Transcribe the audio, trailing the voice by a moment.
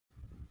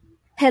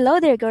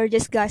Hello there,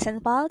 gorgeous guys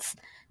and pals.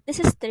 This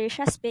is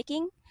Tricia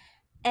speaking,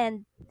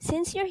 and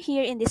since you're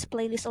here in this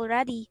playlist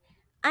already,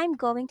 I'm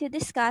going to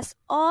discuss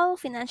all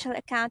financial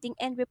accounting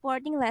and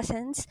reporting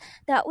lessons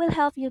that will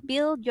help you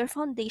build your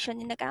foundation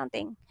in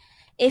accounting.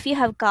 If you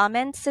have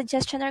comments,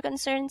 suggestions, or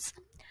concerns,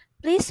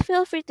 please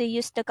feel free to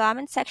use the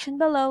comment section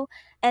below,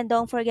 and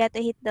don't forget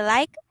to hit the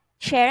like,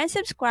 share, and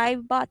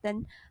subscribe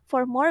button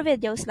for more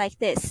videos like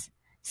this.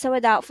 So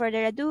without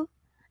further ado,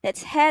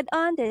 let's head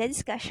on to the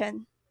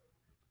discussion.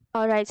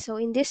 Alright, so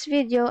in this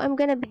video, I'm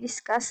gonna be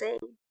discussing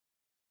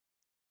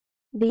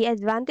the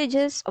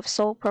advantages of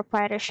sole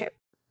proprietorship.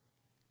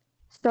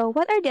 So,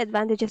 what are the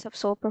advantages of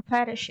sole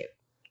proprietorship?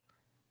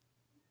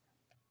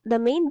 The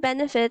main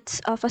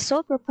benefits of a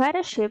sole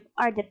proprietorship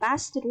are the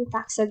pass-through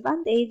tax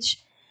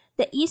advantage,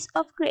 the ease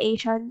of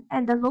creation,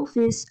 and the low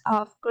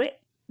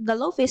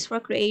fees for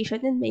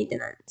creation and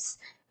maintenance.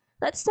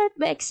 Let's start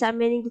by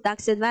examining the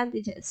tax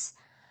advantages.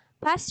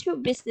 Pass-through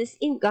business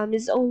income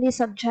is only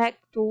subject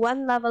to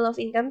one level of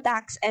income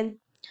tax and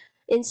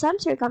in some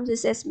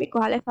circumstances may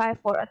qualify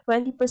for a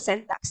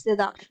 20% tax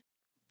deduction.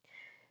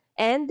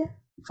 And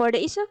for the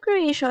ease of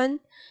creation,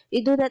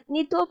 you do not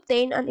need to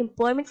obtain an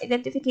Employment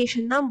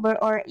Identification Number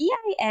or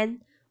EIN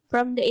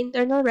from the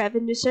Internal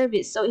Revenue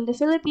Service. So in the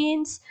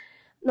Philippines,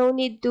 no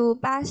need to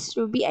pass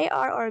through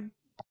BIR or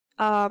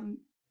um,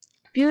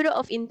 Bureau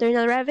of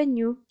Internal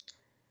Revenue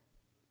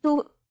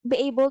to be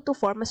able to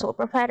form a sole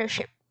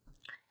proprietorship.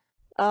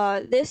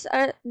 These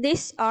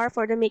are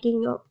for the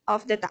making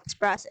of the tax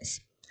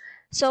process.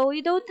 So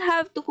you don't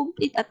have to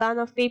complete a ton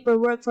of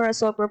paperwork for a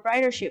sole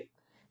proprietorship,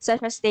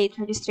 such as state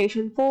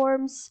registration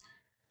forms.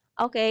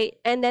 Okay,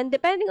 and then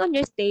depending on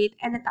your state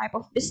and the type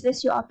of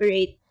business you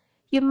operate,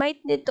 you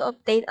might need to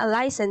obtain a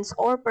license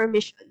or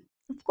permission,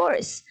 of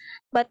course,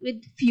 but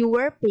with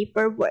fewer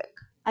paperwork.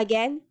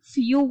 Again,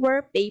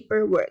 fewer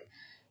paperwork.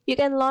 You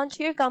can launch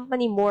your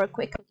company more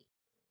quickly.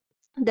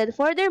 Then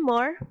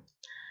furthermore,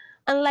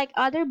 unlike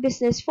other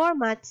business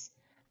formats,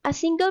 a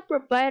single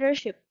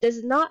proprietorship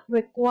does not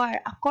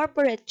require a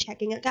corporate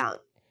checking account.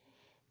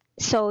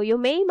 So you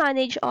may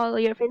manage all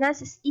your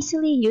finances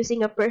easily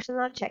using a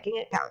personal checking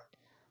account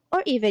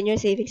or even your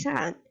savings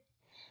account.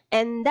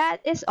 And that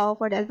is all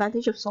for the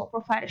advantage of sole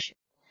proprietorship.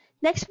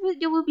 Next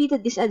video will be the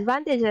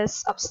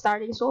disadvantages of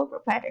starting sole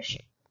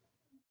proprietorship.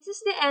 This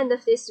is the end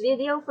of this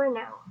video for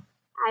now.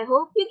 I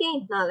hope you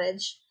gained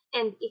knowledge.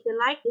 And if you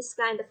like this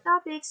kind of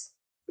topics,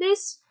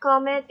 please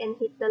comment and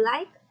hit the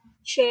like,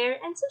 share,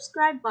 and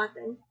subscribe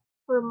button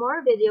for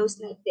more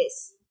videos like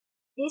this.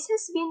 This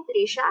has been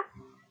Tricia,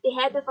 the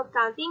head of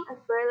accounting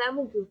at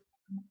Berlamo Group.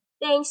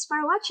 Thanks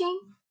for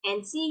watching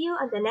and see you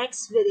on the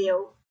next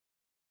video.